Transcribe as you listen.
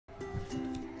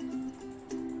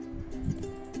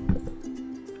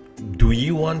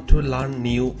you want to learn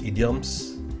new idioms?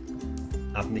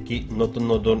 আপনি কি নতুন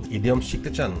নতুন idioms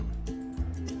শিখতে চান?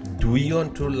 Do you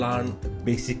want to learn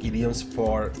basic idioms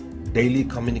for daily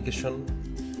communication?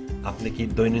 আপনি কি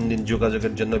দৈনন্দিন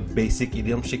যোগাযোগের জন্য basic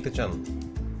idioms শিখতে চান?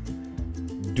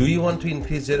 Do you want to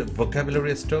increase your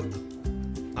vocabulary stock?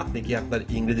 আপনি কি আপনার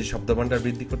ইংরেজি শব্দভান্ডার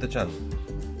বৃদ্ধি করতে চান?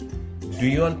 Do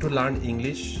you want to learn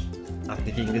English? আপনি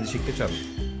কি ইংরেজি শিখতে চান?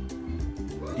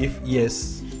 If yes,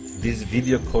 this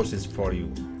video course is for you.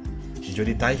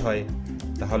 যদি তাই হয়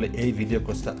তাহলে এই ভিডিও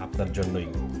কোর্সটা আপনার জন্যই।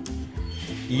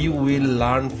 You will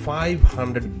learn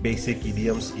 500 basic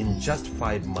idioms in just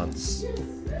 5 months.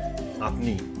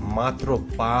 আপনি মাত্র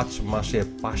 5 মাসে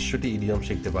 500টি ইডিয়ম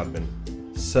শিখতে পারবেন।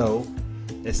 So,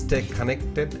 stay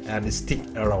connected and stick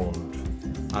around.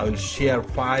 I will share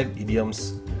 5 idioms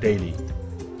daily.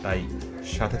 তাই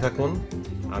সাথে থাকুন,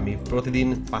 আমি প্রতিদিন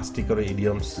 5টি করে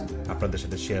ইডিয়মস আপনাদের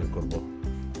সাথে শেয়ার করব।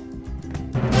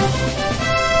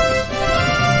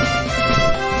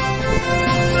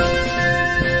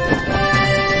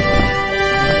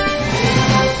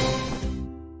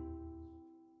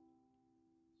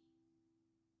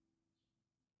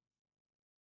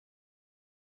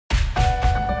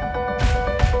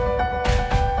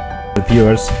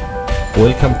 Viewers,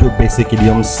 welcome to Basic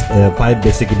Idioms 5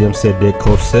 Basic Idioms a Day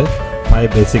course. 5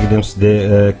 Basic Idioms Day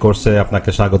course আপনাকে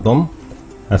স্বাগতম।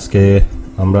 আজকে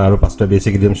আমরা আরো 5টা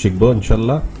Basic Idioms শিখব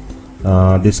ইনশাআল্লাহ।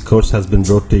 This course has been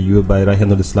brought to you by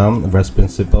Rahianul Islam, Vice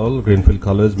Principal, Greenfield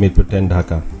College, Mirpur 10,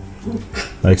 Dhaka.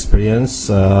 Experience: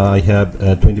 I have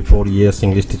 24 years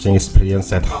English teaching experience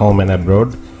at home and abroad,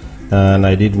 and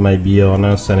I did my BA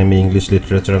Honours and MA English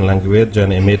Literature and Language and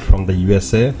MA from the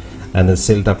USA. And then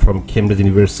CELTA from Cambridge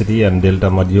University and Delta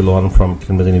Module 1 from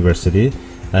Cambridge University,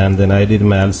 and then I did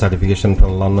my IELTS certification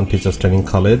from London Teachers Training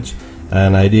College,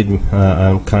 and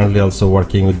I'm currently also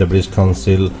working with the British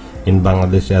Council in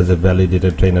Bangladesh as a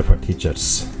validated trainer for teachers.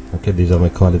 Okay, these are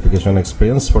my qualification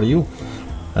experience for you.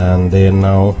 And then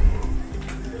now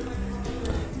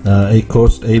এই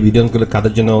course এই ভিডিওগুলো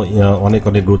কাদের জন্য অনেক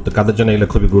গুরুত্ব, কাদের জন্য এগুলো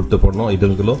খুবই গুরুত্বপূর্ণ। এই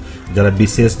ভিডিওগুলো যারা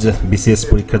বিসিএস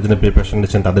পরীক্ষার জন্য প্রিপারেশন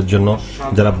নিচ্ছেন তাদের জন্য,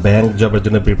 যারা ব্যাংক জবের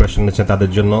জন্য প্রিপারেশন নিচ্ছেন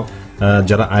তাদের জন্য,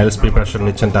 যারা আইএলটিএস প্রিপারেশন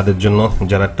নিচ্ছেন তাদের জন্য,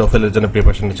 যারা টোফেলের জন্য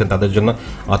প্রিপারেশন নিচ্ছেন তাদের জন্য,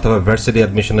 অথবা ভার্সিটি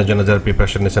অ্যাডমিশনের জন্য যারা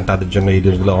প্রিপারেশন নিচ্ছেন তাদের জন্য এই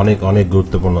ভিডিওগুলো অনেক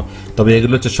গুরুত্বপূর্ণ। তবে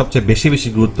এগুলো হচ্ছে সবচেয়ে বেশি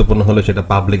গুরুত্বপূর্ণ হলো সেটা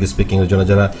পাবলিক স্পিকিং এর জন্য,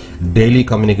 যারা ডেইলি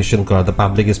কমিউনিকেশন করেন,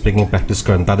 পাবলিক স্পিকিং প্র্যাকটিস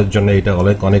করেন তাদের জন্য এটা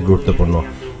অনেক গুরুত্বপূর্ণ।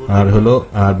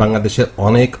 আর বাংলাদেশে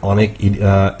অনেক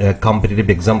কম্পিটিটিভ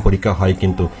এক্সাম পরীক্ষা হয়,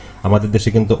 কিন্তু আমাদের দেশে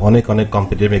কিন্তু অনেক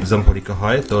কম্পিটিটিভ এক্সাম পরীক্ষা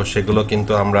হয়। তো সেগুলো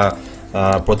কিন্তু আমরা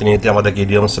প্রতিনিয়ত আমাদেরকে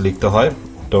ইডিয়মস লিখতে হয়।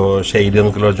 তো সেই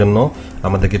ইডিয়মসগুলোর জন্য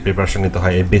আমাদেরকে প্রিপারেশন নিতে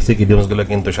হয়। এই বেসিক ইডিয়মসগুলো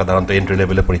কিন্তু সাধারণত এন্ট্রি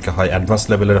লেভেলে পরীক্ষা হয়, অ্যাডভান্স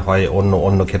লেভেলের হয়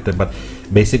অন্য ক্ষেত্রে, বাট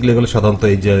বেসিকলি এগুলো সাধারণত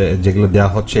এই যেগুলো দেওয়া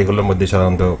হচ্ছে এগুলোর মধ্যে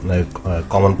সাধারণত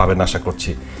কমন পাবেন আশা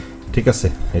করছি। ঠিক আছে,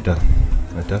 এটা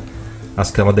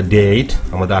আজকে আমাদের ডে 8,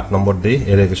 আমাদের 8 নম্বর ডে।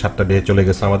 এর আগে 7টা ডে চলে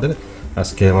গেছে আমাদের।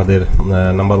 আজকে আমাদের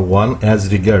নাম্বার 1, অ্যাজ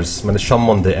রিগার্ডস মানে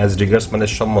সম্বন্ধে। অ্যাজ রিগার্ডস মানে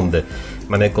সম্বন্ধে,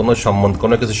 মানে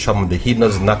কোনো কিছু সম্বন্ধে। He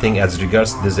knows nothing as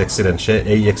regards this accident. সে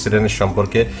এই অ্যাক্সিডেন্টের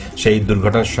সম্পর্কে, সেই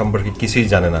দুর্ঘটনার সম্পর্কে কিছুই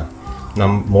জানে না।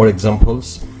 মোর examples: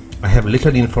 I have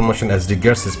little information as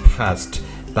regards is past.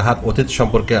 তাহার অতীত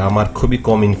সম্পর্কে আমার খুবই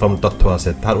কম তথ্য আছে।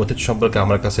 তার অতীত সম্পর্কে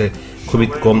আমার কাছে খুবই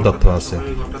কম তথ্য আছে।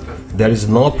 There is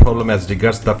no problem as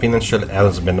regards the financial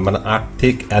arrangement, মানে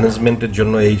আর্থিক অ্যারেঞ্জমেন্টের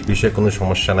জন্য এই বিষয়ে কোনো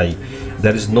সমস্যা নাই।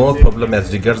 There is no problem as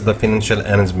regards the financial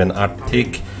arrangement, আর্থিক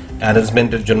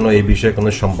অ্যারেঞ্জমেন্টের জন্য এই বিষয়ে কোনো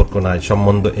সম্পর্ক নাই,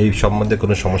 এই সম্বন্ধে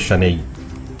কোনো সমস্যা নেই।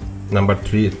 নাম্বার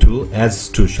 2, as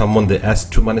to সম্বন্ধে। as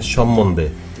to মানে সম্বন্ধে,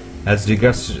 as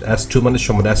regards as to মানে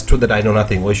সম্বন্ধে। as to that I know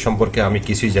nothing, ওই সম্পর্কে আমি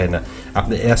কিছুই জানি না।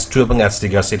 আপনি as to এবং as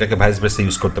regards এটাকে ভাইস ভার্সা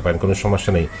ইউজ করতে পারেন, কোনো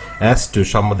সমস্যা নেই। as to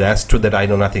সম্বন্ধে, as to that I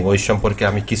know nothing, ওই সম্পর্কে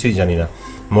আমি কিছুই জানি না।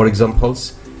 মোর examples: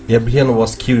 everyone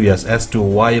was curious as to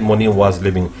why Moni was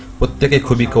leaving. প্রত্যেকে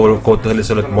খুবই কৌতূহলী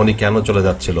ছিল মনি কেন চলে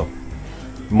যাচ্ছিল।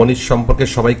 মনির সম্পর্কে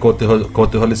সবাই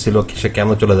কৌতূহলী ছিল সে কেন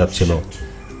চলে যাচ্ছিল।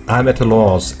 I am at a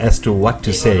loss as to what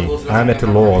to say. I am at a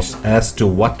loss as to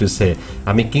what to say.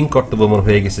 আমি কিং কর্তব্যবিমূঢ়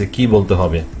হয়ে গেছি, কি বলতে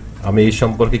হবে। আমি এই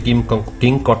সম্পর্কে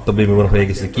কিং কর্তব্যবিমূঢ় হয়ে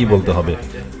গেছি, কি বলতে হবে।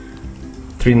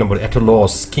 3 নম্বর, at a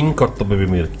loss king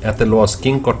কর্তব্যবিমূঢ়। at a loss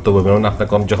king কর্তব্যবিমূঢ় মানে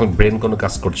আপনার যখন ব্রেন কোনো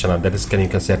কাজ করছে না, that is can you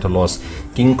can say at a loss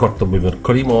king কর্তব্যবিমূঢ়।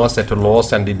 Karim was at a loss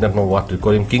and did not know what to.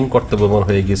 Karim king কর্তব্যবিমূঢ়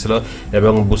হয়ে গিয়েছিল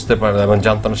এবং বুঝতে পারে এবং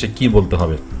জানতো না সে কি বলতে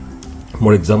হবে।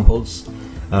 মোর examples: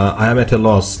 I am at a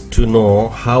loss to know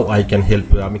how I can help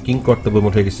you. আমি কিং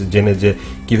কর্তব্যবিমূঢ় হয়ে গেছি জেনে যে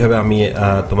কিভাবে আমি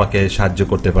তোমাকে সাহায্য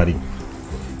করতে পারি।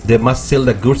 They must sell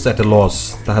the goods at a loss.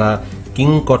 তারা কিং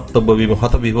কর্তব্যবিমূঢ়,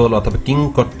 হতবিহ্বল অথবা কিং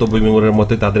কর্তব্যবিমূঢ়ের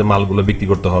মধ্যে তাদের মালগুলো বিক্রি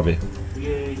করতে হবে।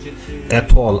 at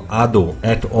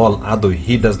all ado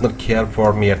he does not care for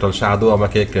me at all, সে আদৌ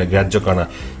আমাকে গ্রাহ্য করে না।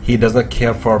 he does not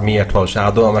care for me at all, সে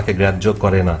আদৌ আমাকে গ্রাহ্য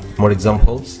করে না। more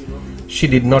examples, she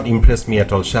did not impress me at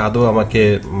all, সে আদৌ আমাকে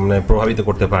প্রভাবিত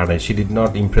করতে পারে নাই। she did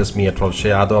not impress me at all, সে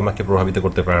আদৌ আমাকে প্রভাবিত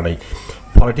করতে পারে নাই।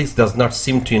 politics does not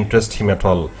seem to interest him at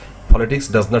all, politics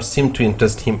does not seem to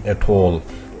interest him at all,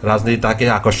 রাজনীতি তাকে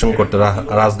আকর্ষণ করতে,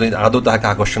 রাজনীতি আদৌ তাকে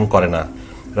আকর্ষণ করে না,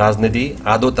 রাজনীতি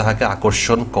আদৌ তাকে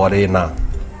আকর্ষণ করে না।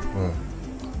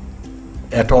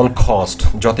 at all cost,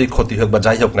 যতই ক্ষতি হোক বা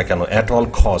যাই হোক না কেন, at all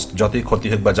cost, যতই ক্ষতি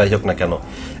হোক বা যাই হোক না কেন,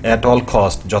 at all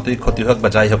cost, যতই ক্ষতি হোক বা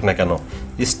যাই হোক না কেন,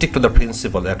 stick to the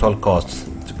principle at all costs,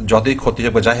 যতই ক্ষতি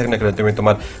হোক বা যাই হোক না কেন তুমি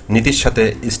তোমার নীতির সাথে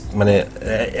মানে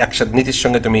একসাথে নীতির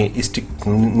সঙ্গে তুমি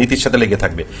নীতির সাথে লেগে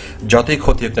থাকবে। যতই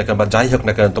ক্ষতি হোক না কেন বা যাই হোক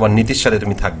না কেন তোমার নীতির সাথে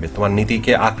তুমি থাকবে, তোমার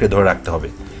নীতিকে আঁকড়ে ধরে রাখতে হবে।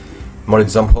 more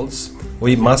examples,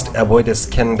 we must avoid a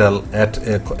scandal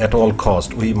at all cost,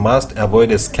 we must avoid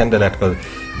a scandal at all,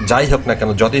 যাই হোক না কেন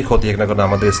যতই ক্ষতি হোক না কেন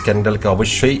আমাদের স্ক্যান্ডালকে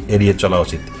অবশ্যই এড়িয়ে চলা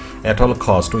উচিত। at all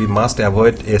cost, we must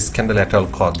avoid a scandal at all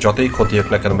cost, যতই ক্ষতি হোক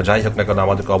না কেন বা যাই হোক না কেন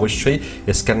আমাদেরকে অবশ্যই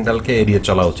স্ক্যান্ডালকে এড়িয়ে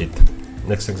চলা উচিত।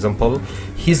 next example,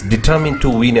 he is determined to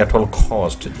win at all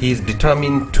cost, he is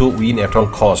determined to win at all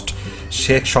cost,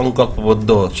 সে সংকল্পবদ্ধ,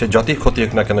 সে যতই ক্ষতি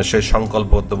হোক না কেন সে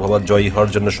সংকল্পবদ্ধ বাবা জয়ী হওয়ার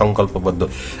জন্য সংকল্পবদ্ধ,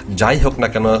 যাই হোক না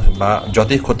কেন বা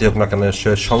যতই ক্ষতি হোক না কেন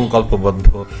সে সংকল্পবদ্ধ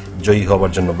জয়ী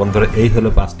হওয়ার জন্য। বন্ধুরা এই হলো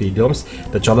 5টি ইডিয়মস।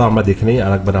 তো চলো আমরা দেখে নিই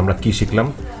আরেকবার আমরা কি শিখলাম।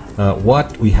 What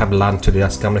we have learn today,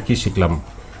 আজকে আমরা কি শিখলাম।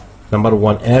 নাম্বার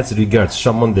 1, as regards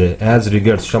সম্বন্ধে, as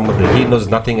regards সম্বন্ধে, he knows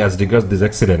nothing as regards this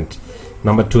accident.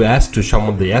 Number 2, as to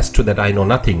সম্বন্ধে, as to that I know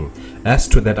nothing, as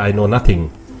to that I know nothing.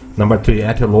 Number 3,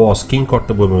 at a loss, King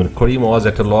Kortobomir, Karim was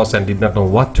at a loss and did not know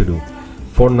what to do.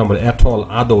 4 number, at all,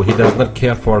 ado, he does not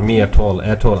care for me at all,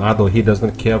 at all, ado, he does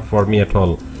not care for me at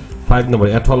all. 5 number,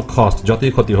 at all cost,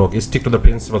 jotoi khoti hok, stick to the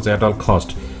principles at all cost,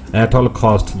 at all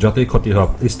cost, jotoi khoti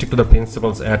hok, stick to the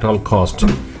principles at all cost.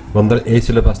 বন্ধুরা এই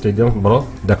ছিল 5টা idioms. বলো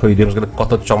দেখো ইডিয়মসগুলো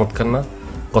কত চমৎকার না,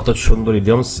 কত সুন্দর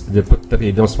ইডিয়মস, যে প্রত্যেকটা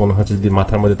ইডিয়মস মনে হচ্ছে যদি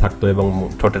মাথার মধ্যে থাকতো এবং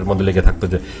ঠোঁটের মধ্যে লেগে থাকতো,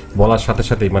 যে বলার সাথে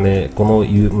সাথেই মানে কোনো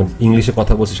ইংলিশে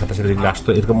কথা বলছি সাথে সাথে যেগুলো আসতো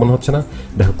এরকম মনে হচ্ছে না।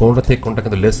 দেখো কোনোটা থেকে কোনটা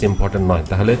কিন্তু লেস ইম্পর্টেন্ট নয়।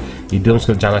 তাহলে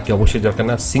ইডিয়মসগুলো জানা কি অবশ্যই দরকার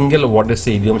না। সিঙ্গেল ওয়ার্ডে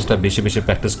সেই ইডিয়মসটা বেশি বেশি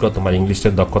প্র্যাকটিস করো, তোমার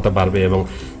ইংলিশের দক্ষতা বাড়বে এবং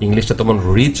ইংলিশটা তোমার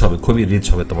রিচ হবে, খুবই রিচ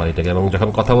হবে তোমার এটাকে, এবং যখন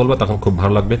কথা বলবে তখন খুব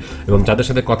ভালো লাগবে। এবং যাদের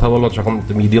সাথে কথা বলবো যখন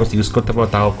তুমি ইডিয়মস ইউজ করতে পারো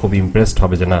তাও খুব ইমপ্রেসড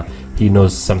হবে যে না হি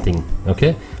নোজ সামথিং। ওকে,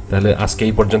 তাহলে আজকে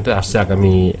এই পর্যন্ত, আসছে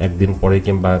আগামী একদিন পরে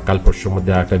কিংবা কাল পরশুর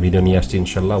মধ্যে একটা ভিডিও নিয়ে আসছি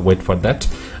ইনশাল্লাহ, ওয়েট ফর দ্যাট।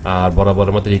 আর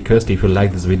বরাবরের মতো request, if you like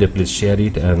this video please share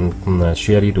it and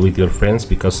share it with your friends,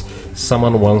 because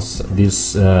someone wants this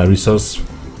resource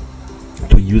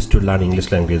to use to learn English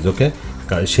language. Okay,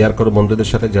 share করো বন্ধুদের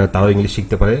সাথে যারা তারাও English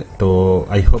শিখতে পারে। তো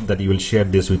I hope that you will share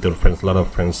this with your friends, lot of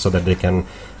friends, so that they can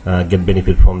get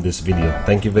benefit from this video.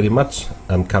 Thank you very much.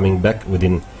 I'm coming back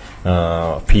within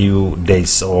few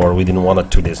days or within 1 or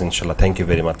 2 days inshallah. Thank you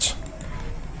very much.